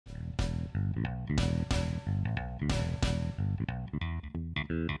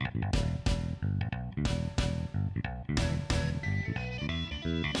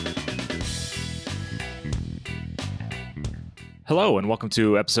Hello, and welcome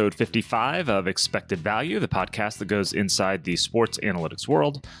to episode 55 of Expected Value, the podcast that goes inside the sports analytics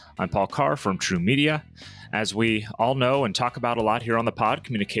world. I'm Paul Carr from True Media. As we all know and talk about a lot here on the pod,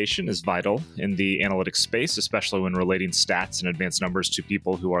 communication is vital in the analytics space, especially when relating stats and advanced numbers to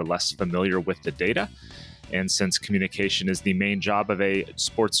people who are less familiar with the data. And since communication is the main job of a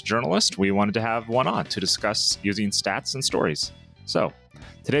sports journalist, we wanted to have one on to discuss using stats and stories. So,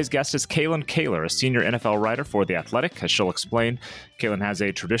 today's guest is Kalyn Kahler, a senior NFL writer for The Athletic. As she'll explain, Kalyn has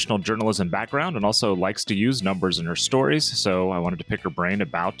a traditional journalism background and also likes to use numbers in her stories, so I wanted to pick her brain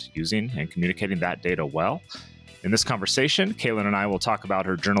about using and communicating that data well. In this conversation, Kalyn and I will talk about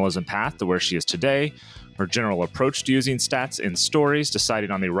her journalism path to where she is today, her general approach to using stats in stories,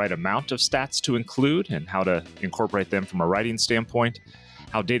 deciding on the right amount of stats to include and how to incorporate them from a writing standpoint,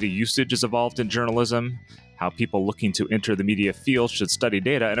 how data usage has evolved in journalism, how people looking to enter the media field should study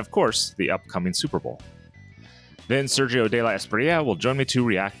data, and of course, the upcoming Super Bowl. Then Sergio De La Espriella will join me to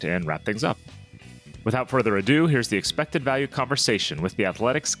react and wrap things up. Without further ado, here's the Expected Value conversation with The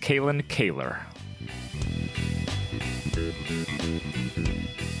Athletic's Kalyn Kahler.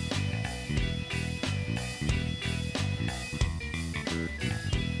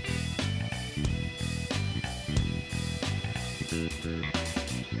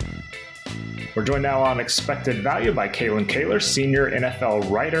 We're joined now on Expected Value by Kalyn Kahler, senior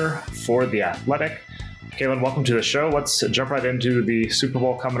NFL writer for The Athletic. Kalyn, welcome to the show. Let's jump right into the Super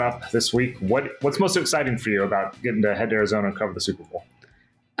Bowl coming up this week. What's most exciting for you about getting to head to Arizona and cover the Super Bowl?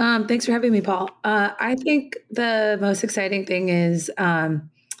 Thanks for having me, Paul. I think the most exciting thing is, I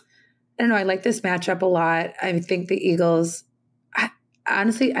like this matchup a lot. I think the Eagles,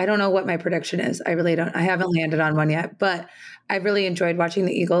 honestly, I don't know what my prediction is. I really don't. I haven't landed on one yet, but I've really enjoyed watching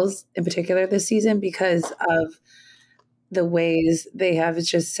the Eagles in particular this season because of the ways they have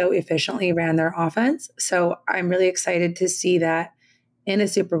just so efficiently ran their offense. So I'm really excited to see that in a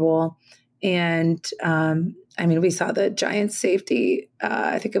Super Bowl. And we saw the Giants safety,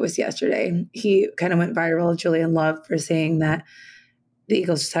 I think it was yesterday. He kind of went viral, Julian Love, for saying that the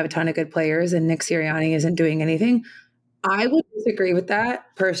Eagles just have a ton of good players and Nick Sirianni isn't doing anything. I would disagree with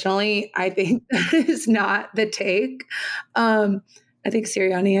that personally. I think that is not the take. I think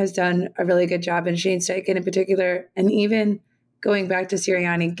Sirianni has done a really good job, and Shane Steichen in particular, and even going back to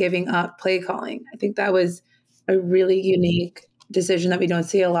Sirianni giving up play calling. I think that was a really unique decision that we don't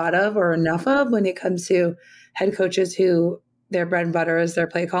see a lot of or enough of when it comes to head coaches who their bread and butter is their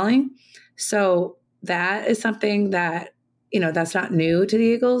play calling. So that is something that, that's not new to the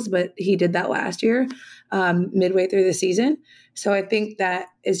Eagles, but he did that last year, midway through the season. So I think that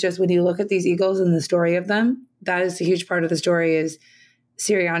is just when you look at these Eagles and the story of them, that is a huge part of the story is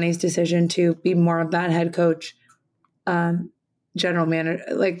Sirianni's decision to be more of that head coach, general manager,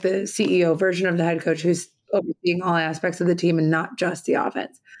 like the CEO version of the head coach who's overseeing all aspects of the team and not just the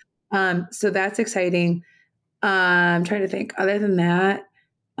offense. So that's exciting. I'm trying to think. Other than that,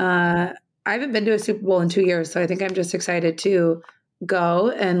 I haven't been to a Super Bowl in 2 years, so I think I'm just excited to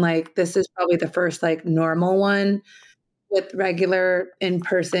go. And this is probably the first normal one with regular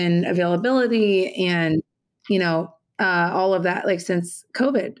in-person availability and, all of that since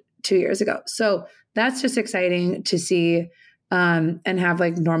COVID 2 years ago. So that's just exciting to see and have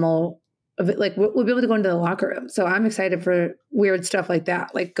normal, we'll be able to go into the locker room. So I'm excited for weird stuff like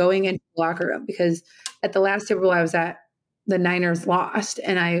that, going into the locker room, because at the last Super Bowl I was at, the Niners lost,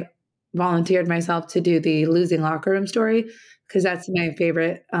 and I volunteered myself to do the losing locker room story because that's my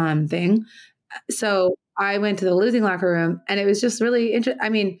favorite thing. So I went to the losing locker room, and it was just really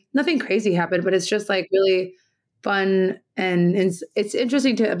interesting. Nothing crazy happened, but it's just really fun. And it's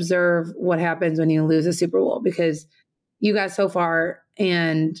interesting to observe what happens when you lose a Super Bowl, because you got so far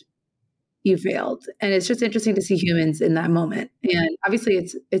and you failed. And it's just interesting to see humans in that moment. And obviously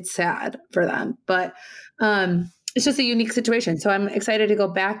it's sad for them, but it's just a unique situation. So I'm excited to go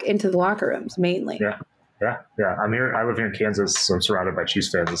back into the locker rooms mainly. Yeah. I live here in Kansas, so I'm surrounded by Chiefs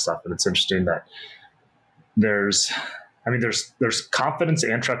fans and stuff. And it's interesting that there's confidence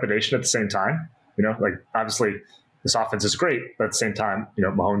and trepidation at the same time. Obviously this offense is great, but at the same time,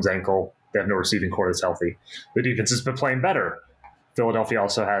 Mahomes' ankle, they have no receiving core that's healthy. The defense has been playing better. Philadelphia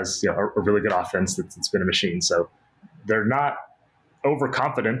also has a really good offense that's been a machine. So they're not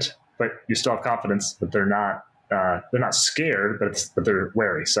overconfident, but you still have confidence. But they're not scared, but they're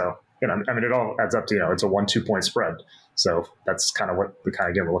wary. So it all adds up to it's a 1-2 point spread. So that's kind of what the kind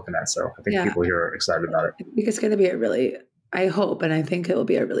of game we're looking at. So I think people here are excited about it. I think it's going to be I hope, and I think it will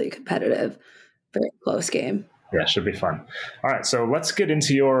be a really competitive, very close game. Yeah, it should be fun. All right, so let's get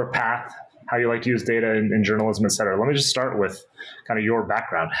into your path, how you like to use data in journalism, et cetera. Let me just start with kind of your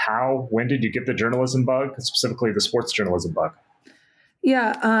background. When did you get the journalism bug, specifically the sports journalism bug?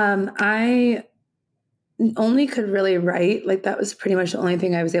 Yeah, I only could really write. Like that was pretty much the only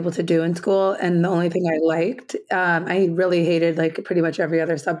thing I was able to do in school, and the only thing I liked. I really hated like pretty much every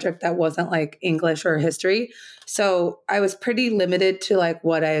other subject that wasn't like English or history. So I was pretty limited to like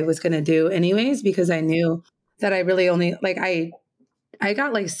what I was going to do, anyways, because I knew that I really only like I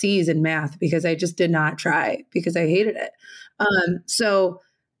got like C's in math because I just did not try because I hated it. So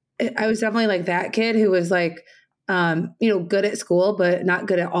I was definitely like that kid who was like, good at school, but not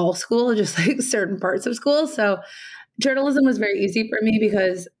good at all school, just like certain parts of school. So journalism was very easy for me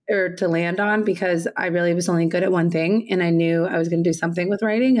or to land on because I really was only good at one thing and I knew I was going to do something with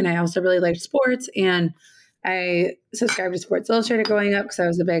writing. And I also really liked sports. And I subscribed to Sports Illustrated growing up because I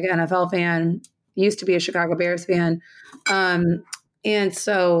was a big NFL fan, used to be a Chicago Bears fan. Um, and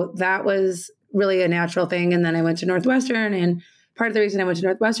so that was really a natural thing. And then I went to Northwestern, and part of the reason I went to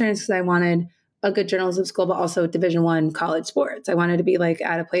Northwestern is because I wanted a good journalism school, but also Division I college sports. I wanted to be like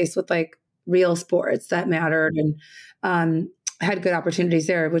at a place with like real sports that mattered, and had good opportunities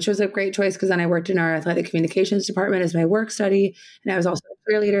there, which was a great choice because then I worked in our athletic communications department as my work study, and I was also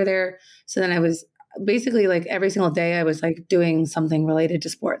a cheerleader there. So then I was basically like every single day I was like doing something related to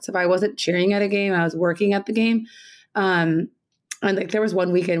sports. If I wasn't cheering at a game, I was working at the game. Um, and like there was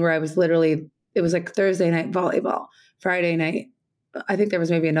one weekend where I was literally, it was like Thursday night volleyball, Friday night. I think there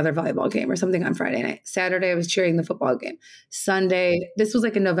was maybe another volleyball game or something on Friday night. Saturday, I was cheering the football game. Sunday, this was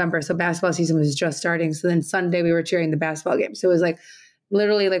like in November, so basketball season was just starting. So then Sunday, we were cheering the basketball game. So it was like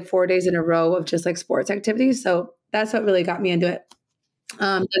literally like 4 days in a row of just like sports activities. So that's what really got me into it.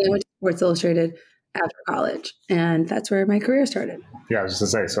 Then I went to Sports Illustrated after college, and that's where my career started. Yeah, I was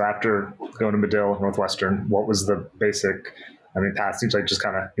just gonna say. So after going to Medill, Northwestern, what was the basic? I mean, path seems like just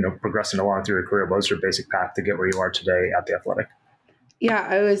kind of progressing along through your career. What was your basic path to get where you are today at the Athletic? Yeah,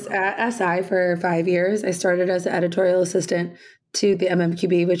 I was at SI for 5 years. I started as an editorial assistant to the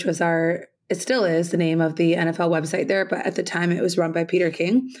MMQB, which was it still is the name of the NFL website there, but at the time it was run by Peter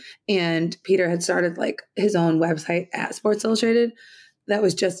King. And Peter had started like his own website at Sports Illustrated that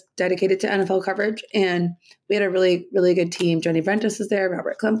was just dedicated to NFL coverage. And we had a really, really good team. Johnny Ventus was there,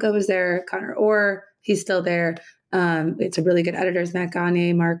 Robert Klemko was there, Connor Orr, he's still there. It's a really good editors, Matt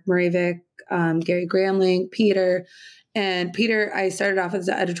Gagne, Mark Moravik, Gary Gramling, Peter. And Peter, I started off as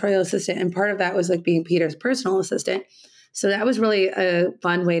an editorial assistant, and part of that was like being Peter's personal assistant. So that was really a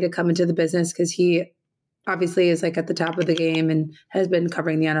fun way to come into the business because he obviously is like at the top of the game and has been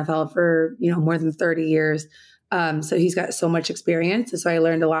covering the NFL for more than 30 years. So he's got so much experience, and so I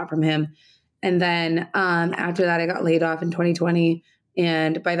learned a lot from him. And then after that, I got laid off in 2020,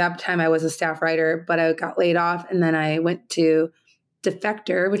 and by that time I was a staff writer, but I got laid off, and then I went to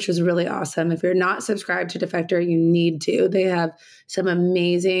Defector, which was really awesome. If you're not subscribed to Defector, you need to. They have some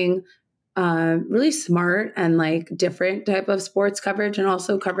amazing, really smart and like different type of sports coverage, and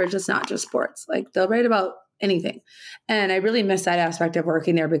also coverage that's not just sports. Like they'll write about anything. And I really miss that aspect of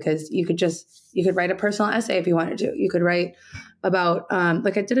working there because you could write a personal essay if you wanted to. You could write about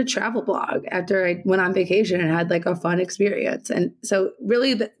like I did a travel blog after I went on vacation and had like a fun experience. And so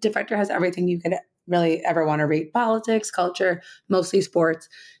really the Defector has everything you could really ever want to read: politics, culture, mostly sports.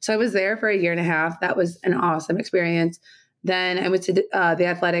 So I was there for a year and a half. That was an awesome experience. Then I went to the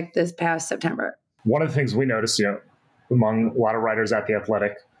Athletic this past September. One of the things we noticed, among a lot of writers at the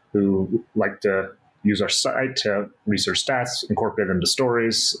Athletic who like to use our site to research stats, incorporate them into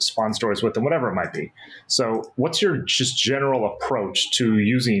stories, spawn stories with them, whatever it might be. So what's your just general approach to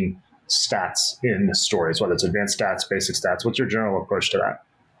using stats in stories, whether it's advanced stats, basic stats? What's your general approach to that?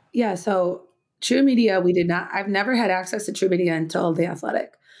 Yeah, so True Media, I've never had access to True Media until the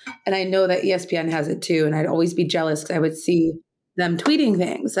Athletic. And I know that ESPN has it too. And I'd always be jealous because I would see them tweeting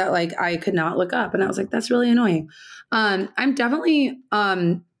things that like I could not look up. And I was like, that's really annoying. I'm definitely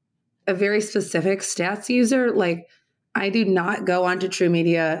a very specific stats user. Like I do not go onto True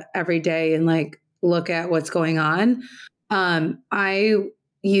Media every day and like look at what's going on. I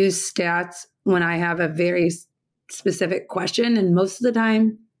use stats when I have a very specific question. And most of the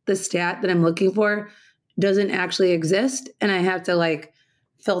time, the stat that I'm looking for doesn't actually exist. And I have to like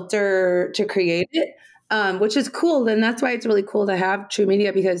filter to create it, which is cool. And that's why it's really cool to have True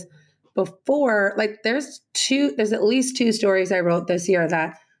Media because before, like there's at least two stories I wrote this year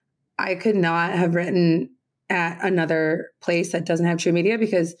that I could not have written at another place that doesn't have True Media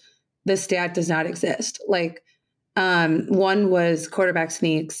because the stat does not exist. Like one was quarterback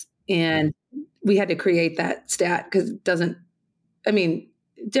sneaks, and we had to create that stat because it doesn't, I mean,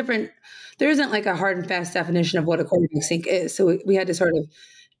 different, there isn't like a hard and fast definition of what a quarterback sneak is. So we had to sort of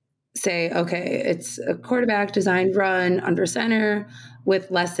say, okay, it's a quarterback designed run under center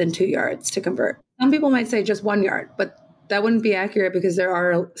with less than 2 yards to convert. Some people might say just 1 yard, but that wouldn't be accurate because there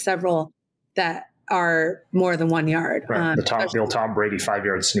are several that are more than 1 yard. Right. The old Tom Brady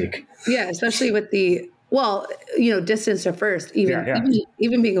 5-yard sneak. Yeah, especially with distance to first,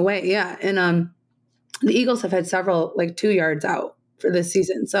 even being away. Yeah. And the Eagles have had several 2 yards out for this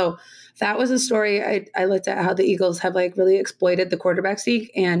season. So that was a story. I looked at how the Eagles have really exploited the quarterback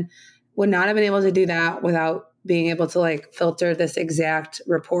sneak and would not have been able to do that without being able to filter this exact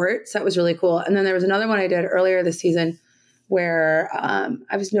report. So that was really cool. And then there was another one I did earlier this season where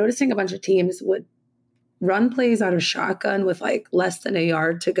I was noticing a bunch of teams would run plays out of shotgun with less than a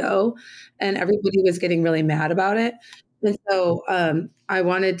yard to go. And everybody was getting really mad about it. And so I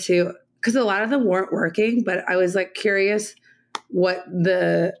wanted to, because a lot of them weren't working, but I was curious what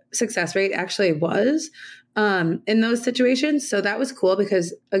the success rate actually was in those situations. So that was cool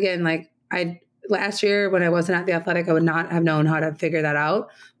because again, last year when I wasn't at the Athletic, I would not have known how to figure that out.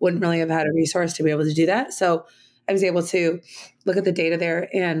 Wouldn't really have had a resource to be able to do that. So I was able to look at the data there,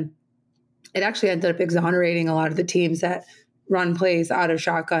 and it actually ended up exonerating a lot of the teams that run plays out of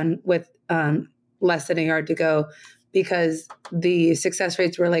shotgun with less than a yard to go, because the success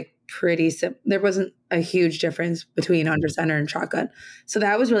rates were pretty simple. There wasn't a huge difference between under center and shotgun. So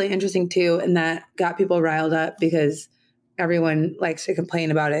that was really interesting too. And that got people riled up because everyone likes to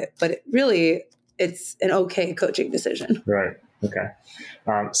complain about it, but it's an okay coaching decision. Right. Okay.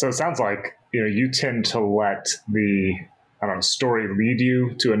 So it sounds like, you tend to let the, story lead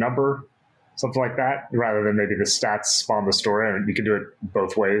you to a number, something like that, rather than maybe the stats spawn the story. And you can do it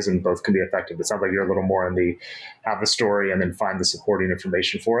both ways and both can be effective. It sounds like you're a little more in the have the story and then find the supporting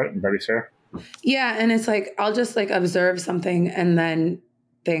information for it. Would that be fair? Yeah. And it's I will just observe something and then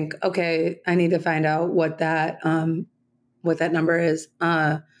think, okay, I need to find out what that number is.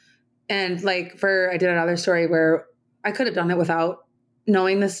 And I did another story where I could have done it without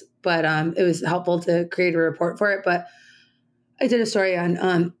knowing this, but it was helpful to create a report for it. But I did a story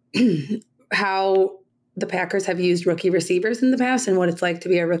on how the Packers have used rookie receivers in the past and what it's like to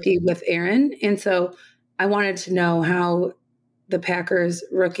be a rookie with Aaron. And so I wanted to know how the Packers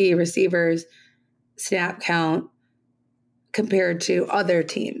rookie receivers snap count compared to other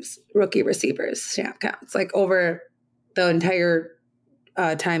teams' rookie receivers snap counts, over the entire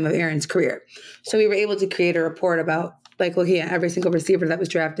time of Aaron's career. So we were able to create a report about looking at every single receiver that was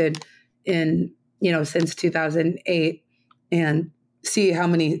drafted in, since 2008 and see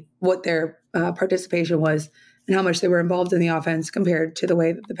what their participation was and how much they were involved in the offense compared to the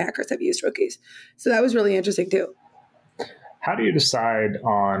way that the Packers have used rookies. So that was really interesting too. How do you decide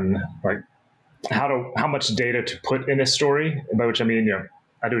on how much data to put in a story? By which I mean,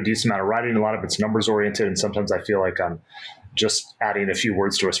 I do a decent amount of writing. A lot of it's numbers oriented, and sometimes I feel like I'm just adding a few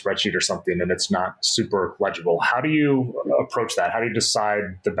words to a spreadsheet or something, and it's not super legible. How do you approach that? How do you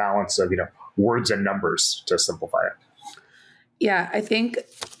decide the balance of words and numbers to simplify it? Yeah, I think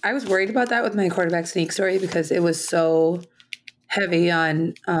I was worried about that with my quarterback sneak story because it was so heavy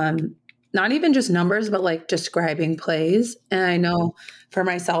on not even just numbers, but describing plays. And I know for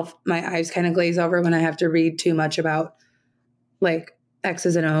myself, my eyes kind of glaze over when I have to read too much about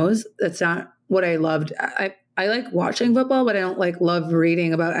X's and O's. That's not what I loved. I like watching football, but I don't love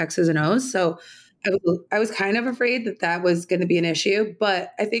reading about X's and O's. So I was kind of afraid that was going to be an issue,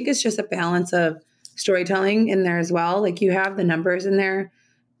 but I think it's just a balance of storytelling in there as well. You have the numbers in there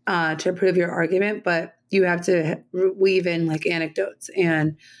to prove your argument, but you have to weave in anecdotes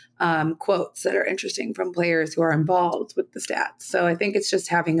and quotes that are interesting from players who are involved with the stats. So I think it's just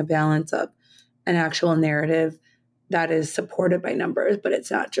having a balance of an actual narrative that is supported by numbers, but it's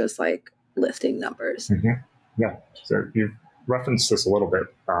not just listing numbers. Mm-hmm. Yeah. So you referenced this a little bit.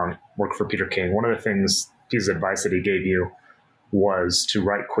 Work for Peter King. One of the piece of advice that he gave you was to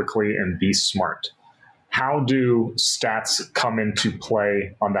write quickly and be smart. How do stats come into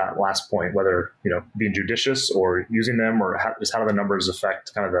play on that last point, whether, being judicious or using them, or how do the numbers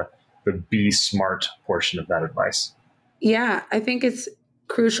affect kind of the be smart portion of that advice? Yeah, I think it's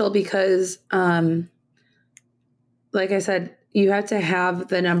crucial because, like I said, you have to have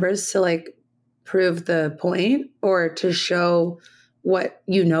the numbers to prove the point or to show what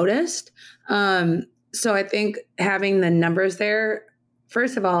you noticed. So I think having the numbers there,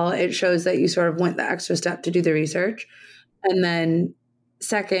 first of all, it shows that you sort of went the extra step to do the research. And then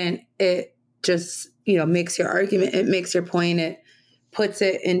second, it just, makes your argument, it makes your point, it puts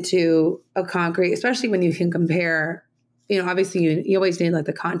it into a concrete, especially when you can compare, obviously you always need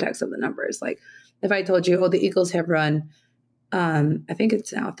the context of the numbers. If I told you, the Eagles have run, I think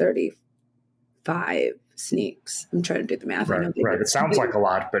it's now 35 sneaks. I'm trying to do the math. Right. It sounds like a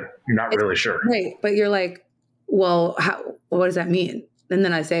lot, but you're not really sure. Right. But you're well, what does that mean? And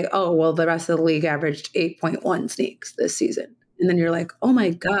then I say, oh, well, the rest of the league averaged 8.1 sneaks this season. And then you're like, oh my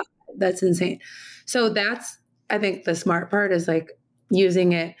God, that's insane. So that's, I think the smart part is like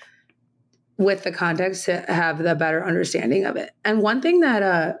using it with the context to have the better understanding of it. And one thing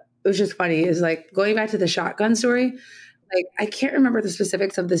that was just funny is like going back to the shotgun story, like I can't remember the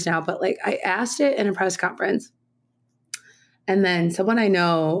specifics of this now, but like I asked it in a press conference. And then someone I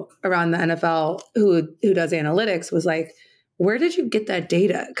know around the NFL who does analytics was like, where did you get that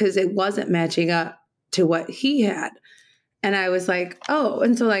data? Because it wasn't matching up to what he had. And I was like, oh.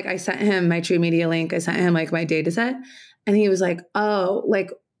 And so like I sent him my True Media link. I sent him like my data set. And he was like, oh,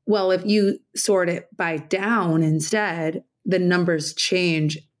 like, well, if you sort it by down instead, the numbers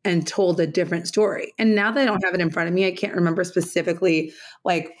change and told a different story. And now that I don't have it in front of me, I can't remember specifically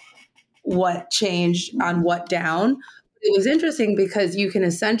like what changed on what down. It was interesting because you can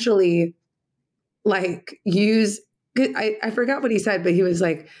essentially like use, I forgot what he said, but he was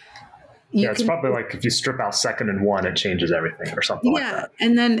like, it's probably like if you strip out 2nd and 1, it changes everything or something like that.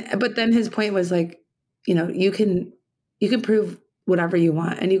 And then, but then his point was like, you know, you can prove whatever you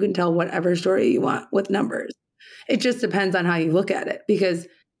want and you can tell whatever story you want with numbers. It just depends on how you look at it. Because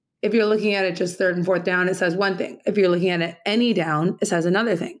if you're looking at it just 3rd and 4th down, it says one thing. If you're looking at it any down, it says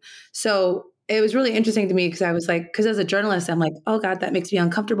another thing. So it was really interesting to me because I was like, because as a journalist, I'm like, oh God, that makes me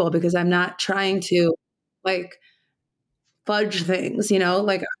uncomfortable because I'm not trying to like fudge things, you know,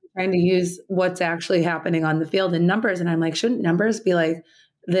 like I'm trying to use what's actually happening on the field in numbers. And I'm like, shouldn't numbers be like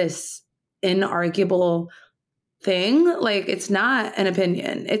this inarguable thing? Like it's not an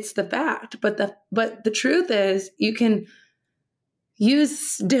opinion, it's the fact. But the truth is you can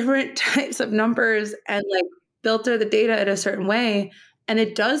use different types of numbers and like filter the data in a certain way. And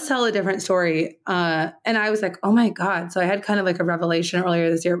it does tell a different story. And I was like, oh my God. So I had kind of like a revelation earlier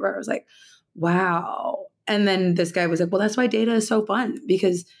this year where I was like, wow. And then this guy was like, well, that's why data is so fun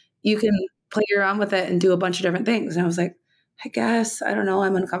because you can play around with it and do a bunch of different things. And I was like, I guess, I don't know,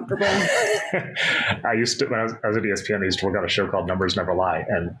 I'm uncomfortable. I used to, when I was at ESPN, I used to work on a show called Numbers Never Lie.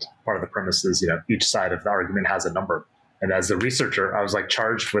 And part of the premise is, you know, each side of the argument has a number. And as a researcher, I was like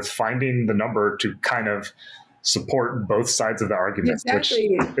charged with finding the number to kind of support both sides of the argument,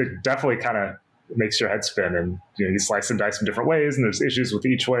 exactly. Which it definitely kind of makes your head spin. And you know, you slice and dice in different ways, and there's issues with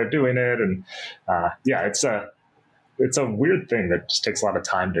each way of doing it. And it's a weird thing that just takes a lot of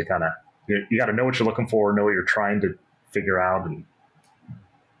time to kind of, you got to know what you're looking for, know what you're trying to figure out, and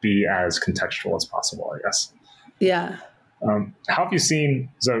be as contextual as possible, I guess. Yeah. How have you seen,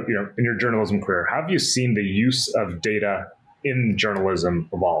 so, you know, in your journalism career, how have you seen the use of data in journalism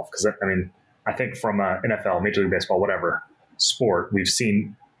evolve? Because, I mean, I think from NFL, Major League Baseball, whatever sport, we've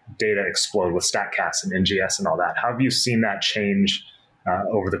seen data explode with StatCast and NGS and all that. How have you seen that change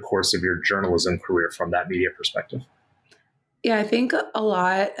over the course of your journalism career from that media perspective? Yeah, I think a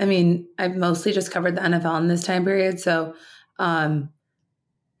lot. I mean, I've mostly just covered the NFL in this time period. So,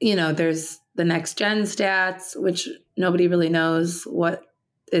 you know, there's the next gen stats, which nobody really knows what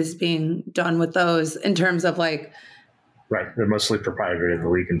is being done with those in terms of like. Right. They're mostly proprietary of the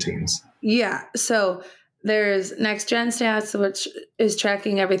league and teams. Yeah. So there's next gen stats, which is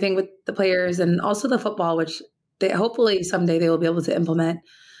tracking everything with the players and also the football, which they hopefully someday they will be able to implement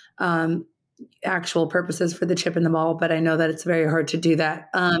actual purposes for the chip in the ball. But I know that it's very hard to do that.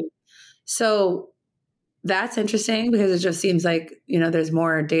 So that's interesting because it just seems like, you know, there's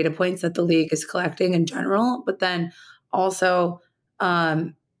more data points that the league is collecting in general, but then also,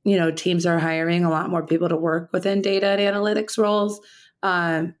 you know, teams are hiring a lot more people to work within data and analytics roles.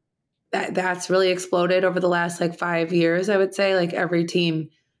 That's really exploded over the last like 5 years. I would say like every team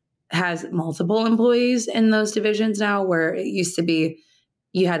has multiple employees in those divisions now, where it used to be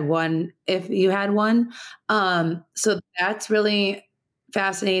you had one if you had one. So that's really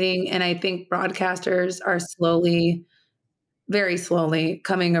fascinating. And I think broadcasters are slowly, very slowly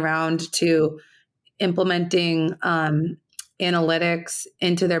coming around to implementing analytics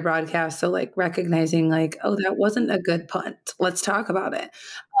into their broadcast. So like recognizing like, oh, that wasn't a good punt. Let's talk about it.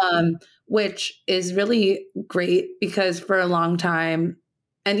 Which is really great because for a long time,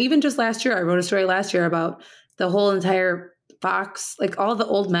 and even just last year, I wrote a story last year about the whole entire Fox, like all the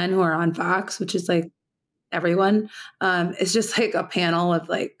old men who are on Fox, which is like everyone. It's just like a panel of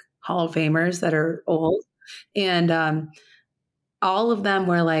like Hall of Famers that are old. And all of them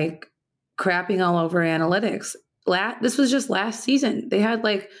were like crapping all over analytics. This was just last season. They had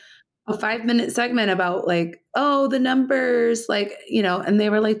like a 5-minute segment about like, oh, the numbers, like, you know, and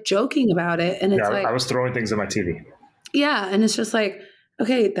they were like joking about it. And it's like, I was throwing things at my TV. Yeah. And it's just like,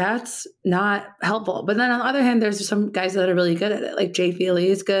 okay, that's not helpful. But then on the other hand, there's some guys that are really good at it. Like Jay Feely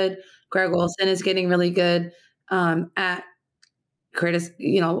is good. Greg Olson is getting really good at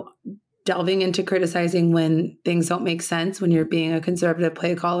delving into criticizing when things don't make sense, when you're being a conservative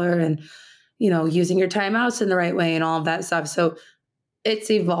play caller and, using your timeouts in the right way and all of that stuff. So it's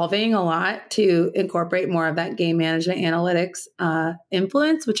evolving a lot to incorporate more of that game management analytics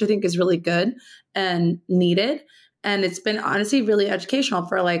influence, which I think is really good and needed. And it's been honestly really educational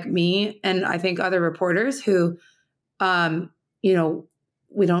for like me and I think other reporters who,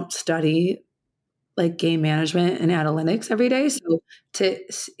 we don't study like game management and analytics every day. So to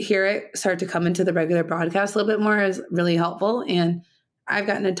hear it start to come into the regular broadcast a little bit more is really helpful. And I've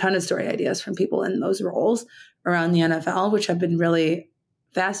gotten a ton of story ideas from people in those roles around the NFL, which have been really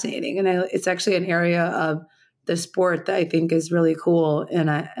fascinating. And it's actually an area of the sport that I think is really cool. And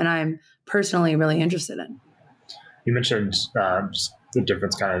I'm personally really interested in. You mentioned just the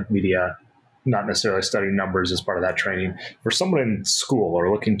difference kind of media, not necessarily studying numbers as part of that training. For someone in school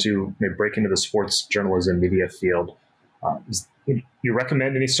or looking to maybe break into the sports journalism media field, you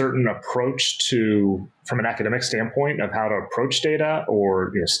recommend any certain approach from an academic standpoint of how to approach data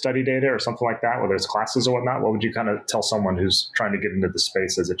or study data or something like that, whether it's classes or whatnot? What would you kind of tell someone who's trying to get into the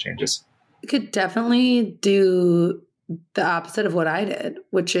space as it changes? You could definitely do the opposite of what I did,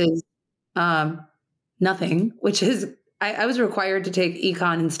 which is nothing, which is I was required to take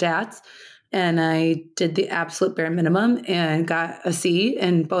econ and stats. And I did the absolute bare minimum and got a C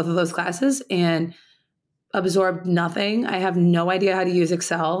in both of those classes and absorbed nothing. I have no idea how to use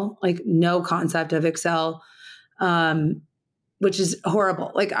Excel, like no concept of Excel, which is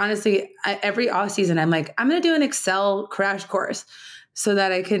horrible. Like honestly, every off season, I'm like, I'm going to do an Excel crash course so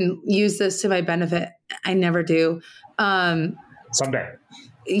that I can use this to my benefit. I never do. Someday.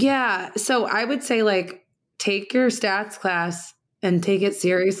 Yeah. So I would say like, take your stats class and take it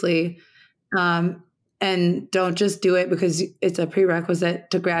seriously. And don't just do it because it's a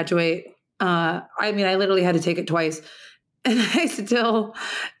prerequisite to graduate. I literally had to take it twice and I still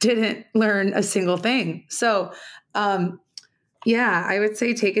didn't learn a single thing. So, I would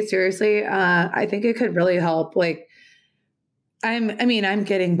say take it seriously. I think it could really help. Like, I'm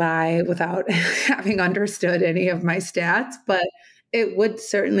getting by without having understood any of my stats, but it would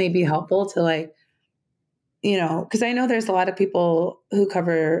certainly be helpful to because I know there's a lot of people who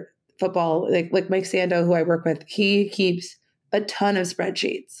cover football, like Mike Sando, who I work with. He keeps a ton of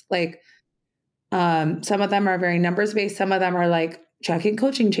spreadsheets. Like some of them are very numbers based. Some of them are like tracking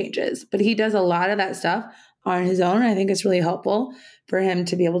coaching changes, but he does a lot of that stuff on his own. I think it's really helpful for him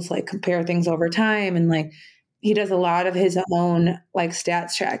to be able to like compare things over time. And like, he does a lot of his own like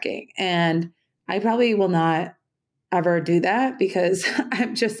stats tracking. And I probably will not ever do that because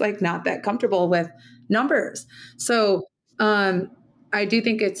I'm just like not that comfortable with numbers. So I do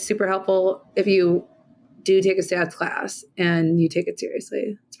think it's super helpful if you do take a stats class and you take it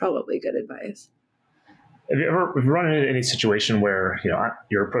seriously. It's probably good advice. Have you run into any situation where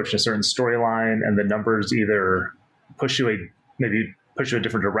you're approaching a certain storyline and the numbers either push you a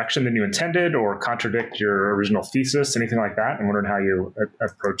different direction than you intended or contradict your original thesis, anything like that? I'm wondering how you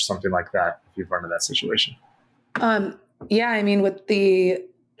approach something like that if you've run into that situation. With the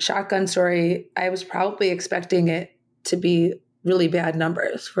shotgun story, I was probably expecting it to be really bad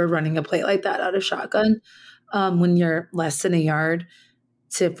numbers for running a play like that out of shotgun. When you're less than a yard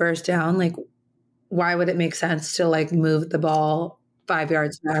to first down, like why would it make sense to like move the ball 5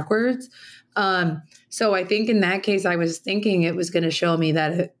 yards backwards? So I think in that case, I was thinking it was going to show me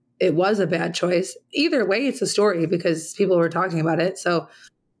that it was a bad choice. Either way, it's a story because people were talking about it. So,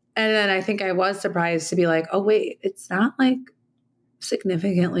 and then I think I was surprised to be like, oh, wait, it's not like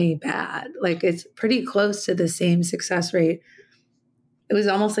significantly bad. Like it's pretty close to the same success rate. It was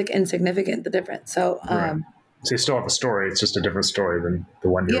almost like insignificant, the difference. So, right. So you still have a story. It's just a different story than the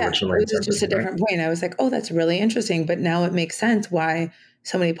one you originally intended. It was just a different point. I was like, oh, that's really interesting. But now it makes sense why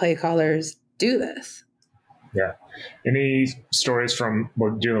so many play callers do this. Yeah. Any stories from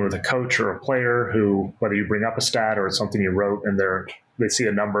dealing with a coach or a player who, whether you bring up a stat or it's something you wrote and they see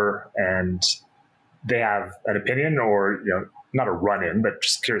a number and they have an opinion or, not a run-in, but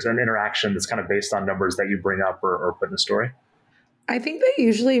just curious, an interaction that's kind of based on numbers that you bring up or put in a story? I think they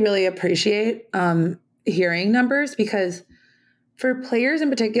usually really appreciate hearing numbers because for players in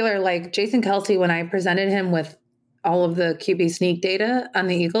particular, like Jason Kelce, when I presented him with all of the QB sneak data on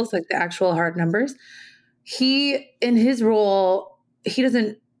the Eagles, like the actual hard numbers, he, in his role, he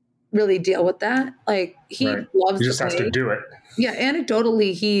doesn't really deal with that. Like he loves he just has to do it. Yeah.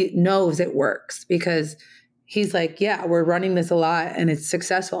 Anecdotally, he knows it works because he's like, yeah, we're running this a lot and it's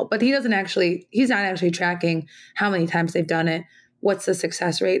successful, but he's not actually tracking how many times they've done it. What's the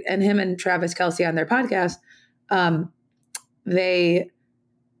success rate? And him and Travis Kelce on their podcast, they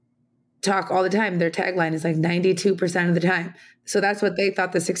talk all the time. Their tagline is like 92% of the time. So that's what they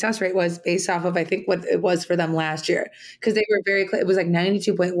thought the success rate was based off of, I think, what it was for them last year. Because they were very clear. It was like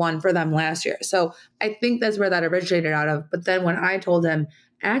 92.1 for them last year. So I think that's where that originated out of. But then when I told them,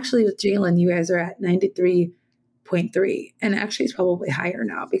 actually with Jalen, you guys are at 93.3. And actually it's probably higher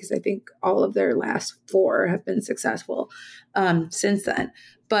now because I think all of their last 4 have been successful since then.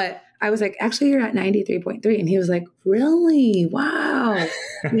 But I was like, actually, you're at 93.3. And he was like, really? Wow.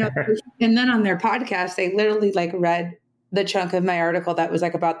 And then on their podcast, they literally like read the chunk of my article that was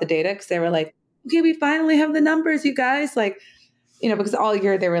like about the data. Cause they were like, okay, we finally have the numbers, you guys. Like, because all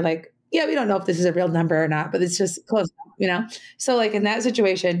year they were like, yeah, we don't know if this is a real number or not, but it's just close, So like in that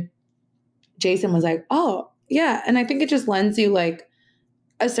situation, Jason was like, oh yeah. And I think it just lends you like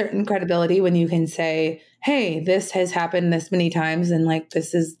a certain credibility when you can say, hey, this has happened this many times. And like,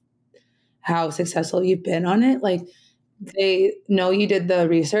 this is how successful you've been on it. Like they know you did the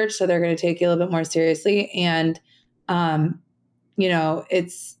research, so they're going to take you a little bit more seriously. And,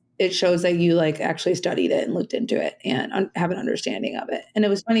 it shows that you like actually studied it and looked into it and have an understanding of it. And it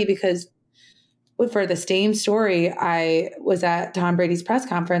was funny because for the same story, I was at Tom Brady's press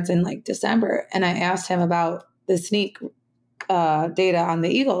conference in like December, and I asked him about the sneak data on the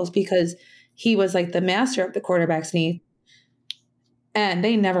Eagles because he was like the master of the quarterback sneak, and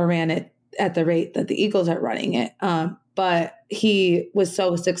they never ran it at the rate that the Eagles are running it. But he was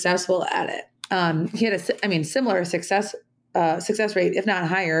so successful at it. He had similar success rate, if not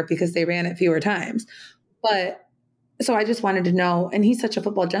higher, because they ran it fewer times. But so I just wanted to know, and he's such a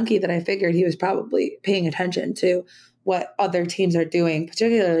football junkie that I figured he was probably paying attention to what other teams are doing,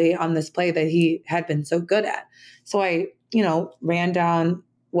 particularly on this play that he had been so good at. So I, ran down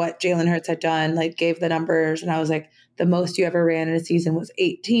what Jalen Hurts had done, like gave the numbers, and I was like, the most you ever ran in a season was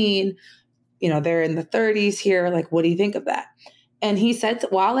 18. They're in the 30s here. Like, what do you think of that? And he said,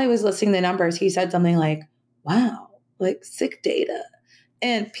 while I was listing the numbers, he said something like, wow, like sick data.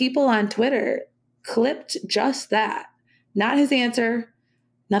 And people on Twitter clipped just that, not his answer,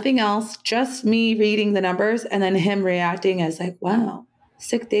 nothing else, just me reading the numbers and then him reacting as like, wow,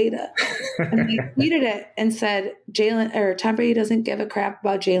 sick data. And he tweeted it and said, Tom Brady doesn't give a crap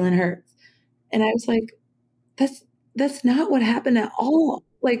about Jalen Hurts. And I was like, that's not what happened at all.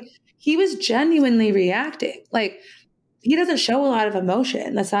 Like he was genuinely reacting. Like he doesn't show a lot of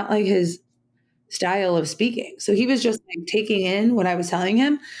emotion. That's not like his style of speaking. So he was just like taking in what I was telling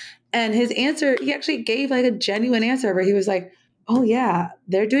him. And his answer, he actually gave like a genuine answer where he was like, oh yeah,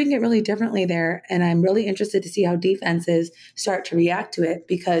 they're doing it really differently there. And I'm really interested to see how defenses start to react to it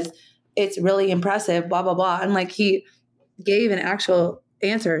because it's really impressive, blah, blah, blah. And like he gave an actual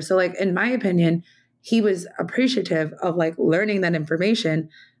answer. So like, in my opinion, he was appreciative of like learning that information,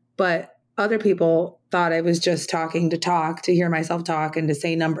 but other people thought I was just talking to talk, to hear myself talk and to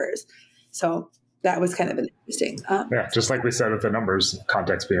say numbers. So that was kind of interesting. Yeah, just like we said with the numbers,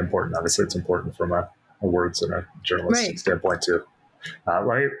 context being important. Obviously, it's important from a words and a journalistic standpoint too. Let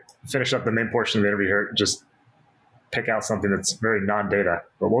me finish up the main portion of the interview here. Just pick out something that's very non-data.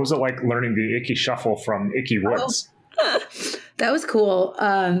 But what was it like learning the Ickey Shuffle from Ickey Woods? That was cool.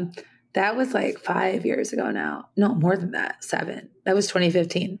 That was like 5 years ago now. No, more than that, 7. That was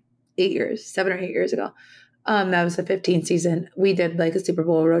 2015. 7 or 8 years ago. That was the 15th season. We did like a Super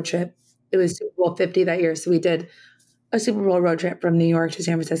Bowl road trip. It was Super Bowl 50 that year. So we did a Super Bowl road trip from New York to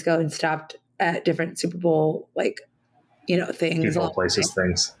San Francisco and stopped at different Super Bowl, things. People, places,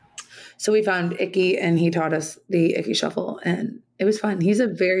 things. So we found Ickey and he taught us the Ickey Shuffle and it was fun. He's a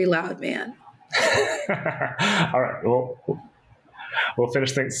very loud man. All right. We'll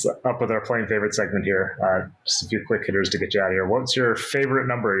finish things up with our playing favorite segment here. Just a few quick hitters to get you out of here. What's your favorite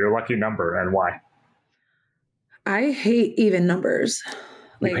number, your lucky number, and why? I hate even numbers.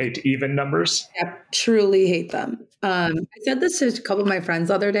 You hate even numbers? I truly hate them. I said this to a couple of my friends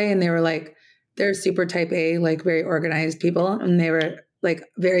the other day and they were like, they're super type A, like very organized people. And they were like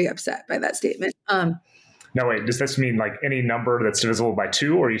very upset by that statement. No, wait, does this mean like any number that's divisible by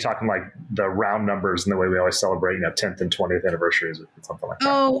 2, or are you talking like the round numbers and the way we always celebrate, 10th and 20th anniversaries or something like that?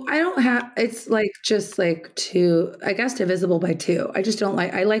 Oh, I don't have, it's like just like 2, I guess divisible by 2. I just don't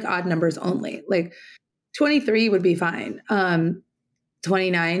I like odd numbers only. Like 23 would be fine.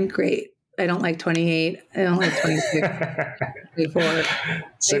 29, great. I don't like 28. I don't like 26, 24.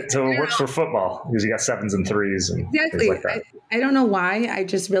 So it works for football because you got 7s and 3s and exactly. things like that. I don't know why. I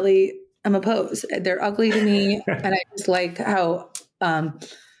just really am opposed. They're ugly to me. And I just like how,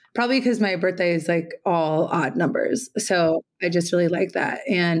 probably because my birthday is like all odd numbers. So I just really like that.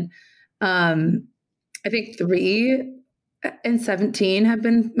 And I think 3 and 17 have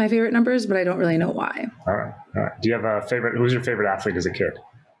been my favorite numbers, but I don't really know why. All right. Do you have a favorite? Who's your favorite athlete as a kid?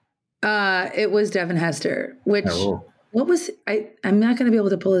 It was Devin Hester, which Oh, what was I'm not going to be able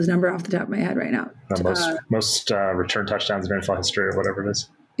to pull his number off the top of my head right now. most return touchdowns in NFL history, or whatever it is.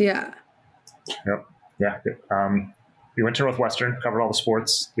 Yeah. Yep. Yeah. You went to Northwestern, covered all the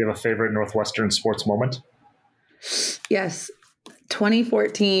sports. Do you have a favorite Northwestern sports moment? Yes.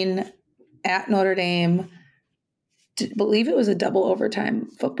 2014 at Notre Dame. I believe it was a double overtime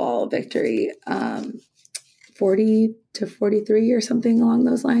football victory, 40-43 or something along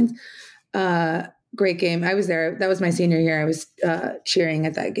those lines. Great game. I was there. That was my senior year. I was cheering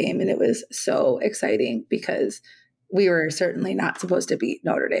at that game, and it was so exciting because we were certainly not supposed to beat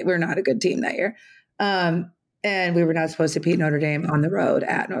Notre Dame. We were not a good team that year. And we were not supposed to beat Notre Dame on the road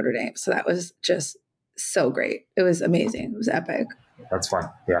at Notre Dame. So that was just so great. It was amazing. It was epic. That's fun.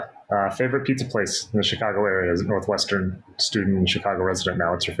 Yeah. Favorite pizza place in the Chicago area? As a Northwestern student and Chicago resident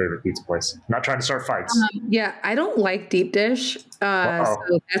now, what's your favorite pizza place? I'm not trying to start fights. Yeah, I don't like deep dish.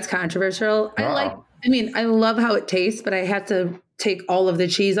 So that's controversial. I love how it tastes, but I have to take all of the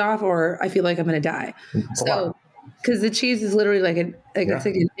cheese off or I feel like I'm going to die. So, because the cheese is literally it's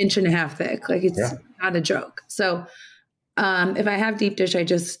like an inch and a half thick. Like it's not a joke. So if I have deep dish, I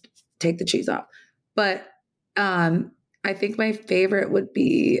just take the cheese off. But I think my favorite would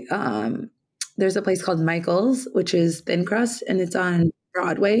be there's a place called Michael's, which is thin crust, and it's on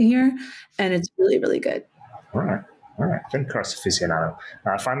Broadway here, and it's really, really good. All right. Thin crust aficionado.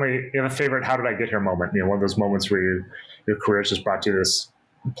 Finally, you have a favorite "How did I get here" moment? One of those moments where your career just brought you to this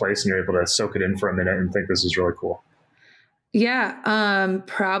place and you're able to soak it in for a minute and think this is really cool. Yeah,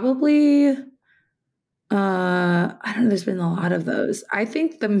 probably. I don't know. There's been a lot of those. I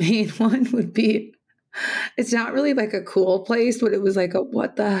think the main one would be. It's not really like a cool place, but it was like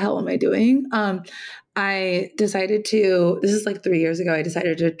what the hell am I doing? I decided this is like 3 years ago, I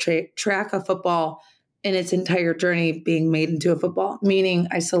decided to track a football in its entire journey being made into a football, meaning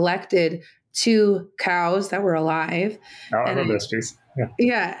I selected 2 cows that were alive. Oh, I remember this piece.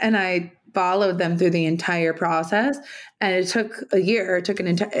 Yeah. And I followed them through the entire process. And it took a year. It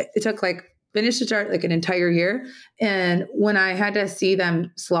took like finish to start like an entire year. And when I had to see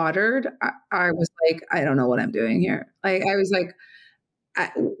them slaughtered, I was like, I don't know what I'm doing here. Like, I was like,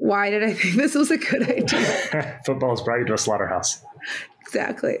 why did I think this was a good idea? Football has brought you to a slaughterhouse.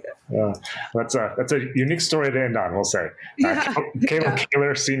 Exactly. That's a unique story to end on, we'll say. Kaylin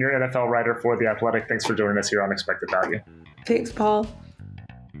Kaler, senior NFL writer for The Athletic. Thanks for joining us here on Expected Value. Thanks, Paul.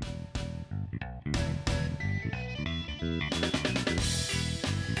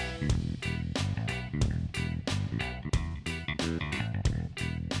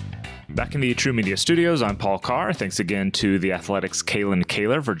 Back in the True Media Studios, I'm Paul Carr. Thanks again to The Athletic's Kaylin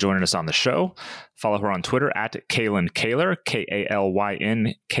Kaler for joining us on the show. Follow her on Twitter at Kaylin Kaler,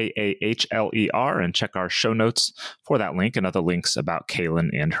 KALYNKAHLER, and check our show notes for that link and other links about Kaylin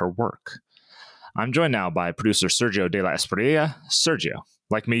and her work. I'm joined now by producer Sergio de la Espriella. Sergio,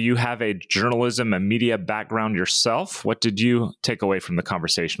 like me, you have a journalism and media background yourself. What did you take away from the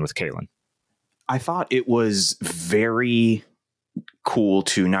conversation with Kaylin? I thought it was very cool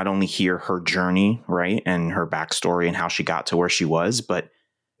to not only hear her journey, right, and her backstory and how she got to where she was, but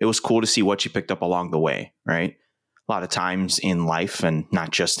it was cool to see what she picked up along the way, right? A lot of times in life, and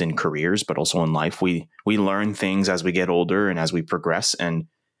not just in careers, but also in life, we learn things as we get older and as we progress. And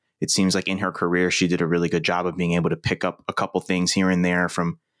it seems like in her career, she did a really good job of being able to pick up a couple things here and there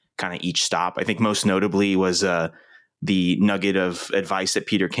from kind of each stop. I think most notably was the nugget of advice that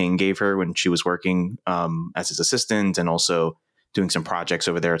Peter King gave her when she was working as his assistant and also doing some projects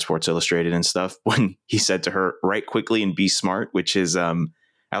over there at Sports Illustrated and stuff, when he said to her, write quickly and be smart, which is, I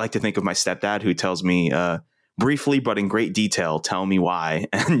like to think of my stepdad who tells me, briefly, but in great detail, tell me why.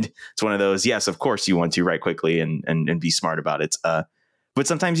 And it's one of those, yes, of course you want to write quickly and be smart about it. But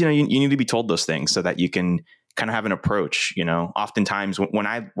sometimes, you need to be told those things so that you can kind of have an approach. Oftentimes when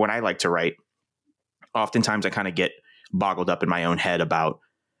I like to write, oftentimes I kind of get boggled up in my own head about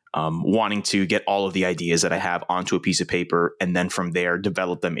wanting to get all of the ideas that I have onto a piece of paper and then from there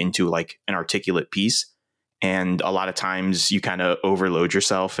develop them into like an articulate piece. And a lot of times you kind of overload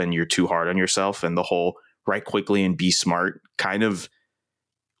yourself and you're too hard on yourself, and the whole write quickly and be smart kind of,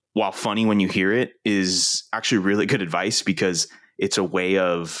 while funny when you hear it, is actually really good advice, because it's a way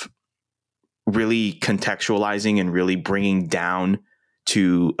of really contextualizing and really bringing down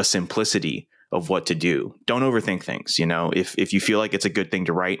to a simplicity of what to do. Don't overthink things. If you feel like it's a good thing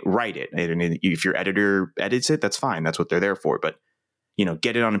to write it. And if your editor edits it, that's fine. That's what they're there for. But,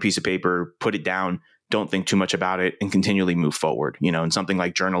 get it on a piece of paper, put it down, don't think too much about it, and continually move forward. And something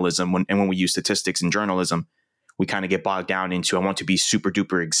like journalism, when we use statistics in journalism, we kind of get bogged down into, I want to be super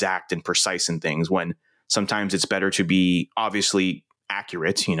duper exact and precise in things, when sometimes it's better to be obviously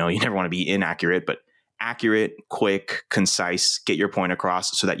accurate. You never want to be inaccurate, but accurate, quick, concise, get your point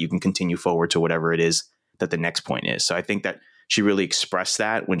across so that you can continue forward to whatever it is that the next point is. So I think that she really expressed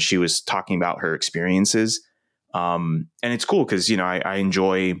that when she was talking about her experiences. And it's cool because, I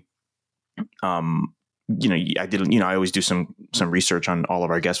enjoy, I always do some research on all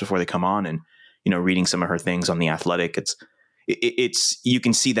of our guests before they come on, and, reading some of her things on The Athletic. It's you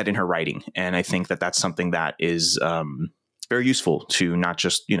can see that in her writing. And I think that that's something that is, very useful to not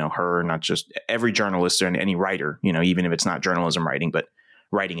just, her, not just every journalist or any writer, even if it's not journalism writing, but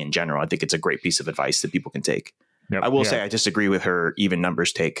writing in general. I think it's a great piece of advice that people can take. Yep. I will say I disagree with her even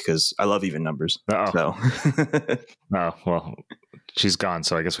numbers take because I love even numbers. So. Oh, well, she's gone,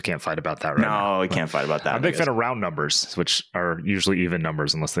 so I guess we can't fight about that right now. No, we can't fight about that. I'm a big fan of round numbers, which are usually even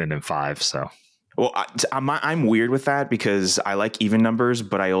numbers unless they end in 5. So. Well, I'm weird with that because I like even numbers,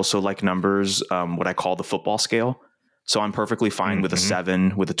 but I also like numbers, what I call the football scale. So I'm perfectly fine with a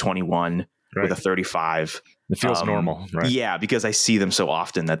 7, with a 21, with a 35. It feels normal, right? Yeah, because I see them so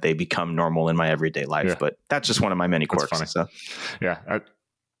often that they become normal in my everyday life. Yeah. But that's just one of my many quirks. Funny. So. Yeah.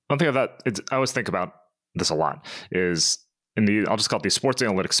 One thing of that, I always think about this a lot, is I'll just call it the sports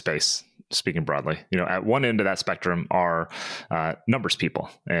analytics space, speaking broadly. At one end of that spectrum are numbers people,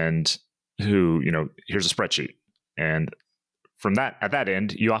 and who, here's a spreadsheet. And at that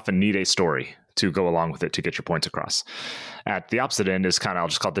end, you often need a story to go along with it to get your points across. At the opposite end is I'll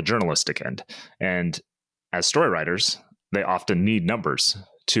just call it the journalistic end. And as story writers, they often need numbers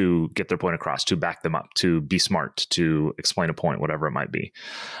to get their point across, to back them up, to be smart, to explain a point, whatever it might be.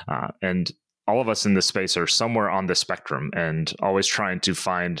 And all of us in this space are somewhere on the spectrum and always trying to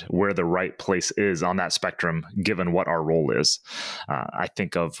find where the right place is on that spectrum, given what our role is. I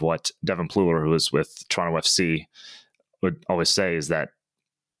think of what Devin Pluler, who was with Toronto FC, would always say is that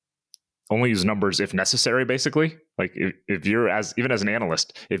only use numbers if necessary, basically. Like if you're even as an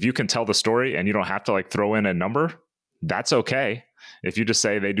analyst, if you can tell the story and you don't have to throw in a number, that's okay. If you just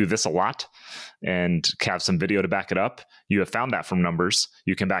say they do this a lot and have some video to back it up, you have found that from numbers.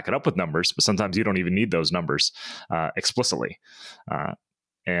 You can back it up with numbers, but sometimes you don't even need those numbers explicitly.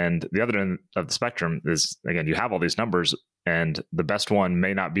 And the other end of the spectrum is, again, you have all these numbers, and the best one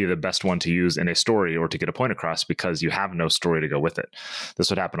may not be the best one to use in a story or to get a point across because you have no story to go with it.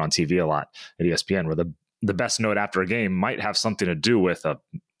 This would happen on TV a lot at ESPN, where the best note after a game might have something to do with a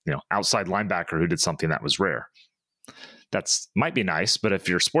outside linebacker who did something that was rare. That's might be nice, but if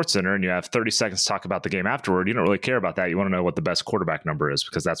you're SportsCenter and you have 30 seconds to talk about the game afterward, you don't really care about that. You want to know what the best quarterback number is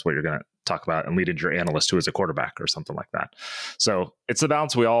because that's what you're going to talk about and lead into your analyst who is a quarterback or something like that. So it's the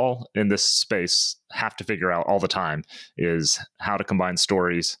balance we all in this space have to figure out all the time is how to combine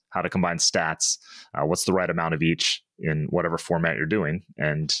stories, how to combine stats, what's the right amount of each in whatever format you're doing,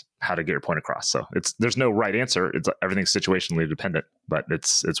 and how to get your point across. So there's no right answer. Everything's situationally dependent, but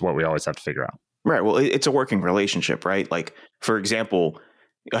it's what we always have to figure out. Right. Well, it's a working relationship, right? Like, for example,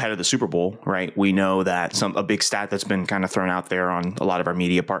 ahead of the Super Bowl, right? We know that a big stat that's been kind of thrown out there on a lot of our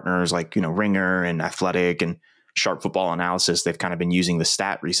media partners, like, Ringer and Athletic and Sharp Football Analysis, they've kind of been using the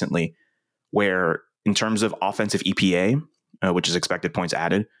stat recently where in terms of offensive EPA, which is expected points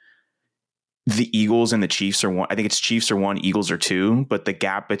added, the Eagles and the Chiefs are one. I think it's Chiefs are 1, Eagles are 2, but the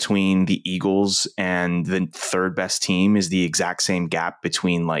gap between the Eagles and the third best team is the exact same gap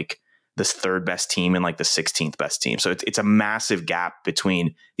between this third best team and the 16th best team. So it's a massive gap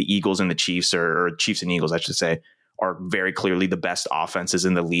between the Eagles and the Chiefs, or Chiefs and Eagles, I should say, are very clearly the best offenses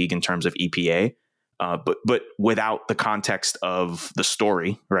in the league in terms of EPA. But without the context of the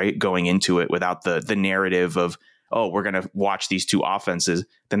story, right, going into it, without the narrative of, oh, we're going to watch these two offenses,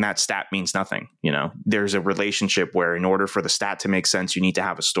 then that stat means nothing. There's a relationship where in order for the stat to make sense, you need to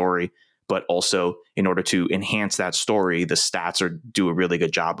have a story, but also in order to enhance that story, the stats do a really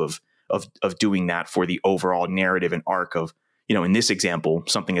good job of doing that for the overall narrative and arc of, in this example,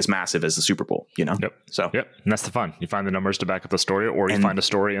 something as massive as the Super Bowl, Yep. So, yep. And that's the fun. You find the numbers to back up the story, or you find a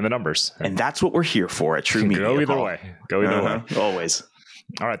story in the numbers. And that's what we're here for at True Media. Go either way. Always.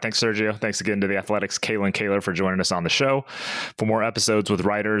 All right. Thanks, Sergio. Thanks again to The Athletic's Kaylin Kaler for joining us on the show. For more episodes with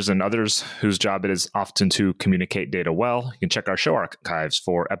writers and others whose job it is often to communicate data well, you can check our show archives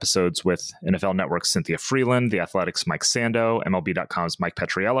for episodes with NFL Network's Cynthia Freeland, The Athletic's Mike Sando, MLB.com's Mike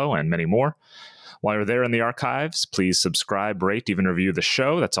Petriello, and many more. While you're there in the archives, please subscribe, rate, even review the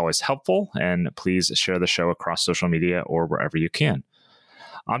show. That's always helpful. And please share the show across social media or wherever you can.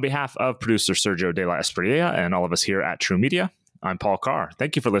 On behalf of producer Sergio De La Espriella and all of us here at True Media, I'm Paul Carr.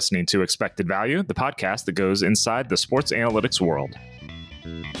 Thank you for listening to Expected Value, the podcast that goes inside the sports analytics world.